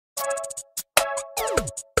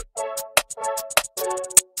Hey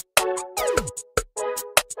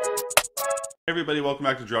everybody, welcome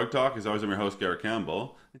back to Drug Talk. As always, I'm your host, Garrett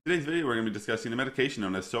Campbell. In today's video, we're going to be discussing a medication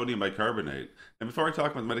known as sodium bicarbonate. And before I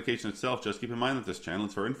talk about the medication itself, just keep in mind that this channel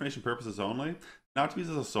is for information purposes only, not to be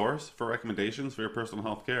used as a source for recommendations for your personal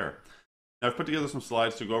health care. Now, I've put together some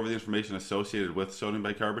slides to go over the information associated with sodium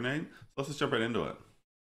bicarbonate, so let's just jump right into it.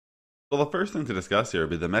 Well, the first thing to discuss here would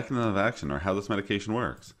be the mechanism of action, or how this medication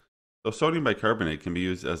works. So sodium bicarbonate can be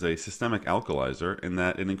used as a systemic alkalizer in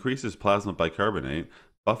that it increases plasma bicarbonate,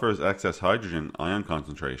 buffers excess hydrogen ion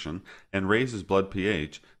concentration, and raises blood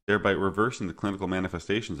pH, thereby reversing the clinical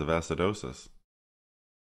manifestations of acidosis.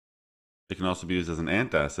 It can also be used as an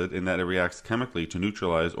antacid in that it reacts chemically to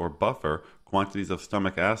neutralize or buffer quantities of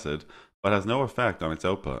stomach acid, but has no effect on its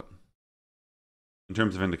output. In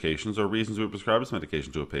terms of indications or reasons we would prescribe this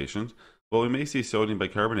medication to a patient, well, we may see sodium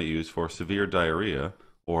bicarbonate used for severe diarrhea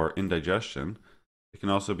or indigestion. It can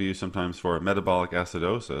also be used sometimes for metabolic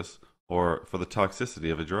acidosis or for the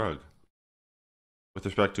toxicity of a drug. With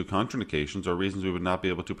respect to contraindications or reasons we would not be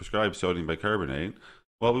able to prescribe sodium bicarbonate,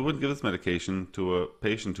 well, we wouldn't give this medication to a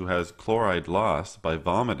patient who has chloride loss by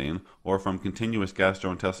vomiting or from continuous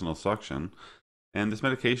gastrointestinal suction, and this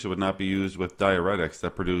medication would not be used with diuretics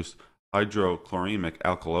that produce hydrochloremic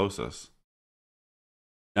alkalosis.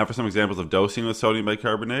 Now for some examples of dosing with sodium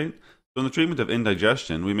bicarbonate. So in the treatment of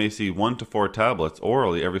indigestion, we may see 1 to 4 tablets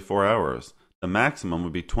orally every 4 hours. The maximum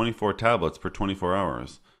would be 24 tablets per 24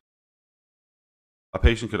 hours. A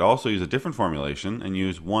patient could also use a different formulation and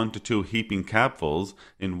use 1 to 2 heaping capfuls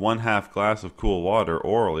in 1/2 glass of cool water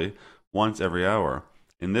orally once every hour.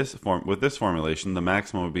 With this formulation, the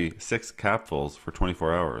maximum would be 6 capfuls for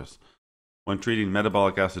 24 hours. When treating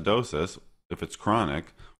metabolic acidosis, if it's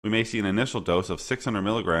chronic, we may see an initial dose of 600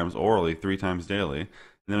 milligrams orally 3 times daily,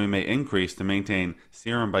 and then we may increase to maintain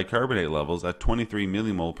serum bicarbonate levels at 23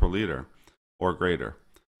 millimole per liter or greater.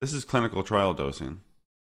 This is clinical trial dosing.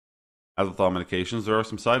 As with all medications, there are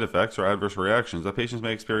some side effects or adverse reactions that patients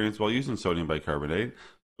may experience while using sodium bicarbonate.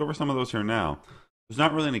 Let's go over some of those here now. There's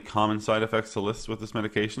not really any common side effects to list with this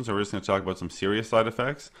medication, so we're just going to talk about some serious side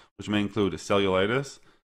effects, which may include cellulitis,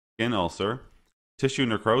 skin ulcer, tissue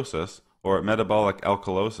necrosis, or metabolic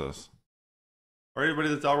alkalosis. Alright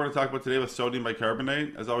everybody, that's all we're going to talk about today with sodium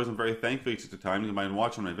bicarbonate. As always, I'm very thankful you took the time to mind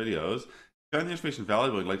watching my videos. If you find the information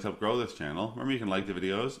valuable and you'd like to help grow this channel, remember you can like the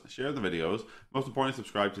videos, share the videos, most importantly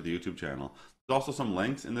subscribe to the YouTube channel. There's also some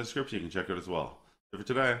links in the description you can check out as well. So for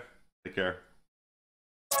today, take care.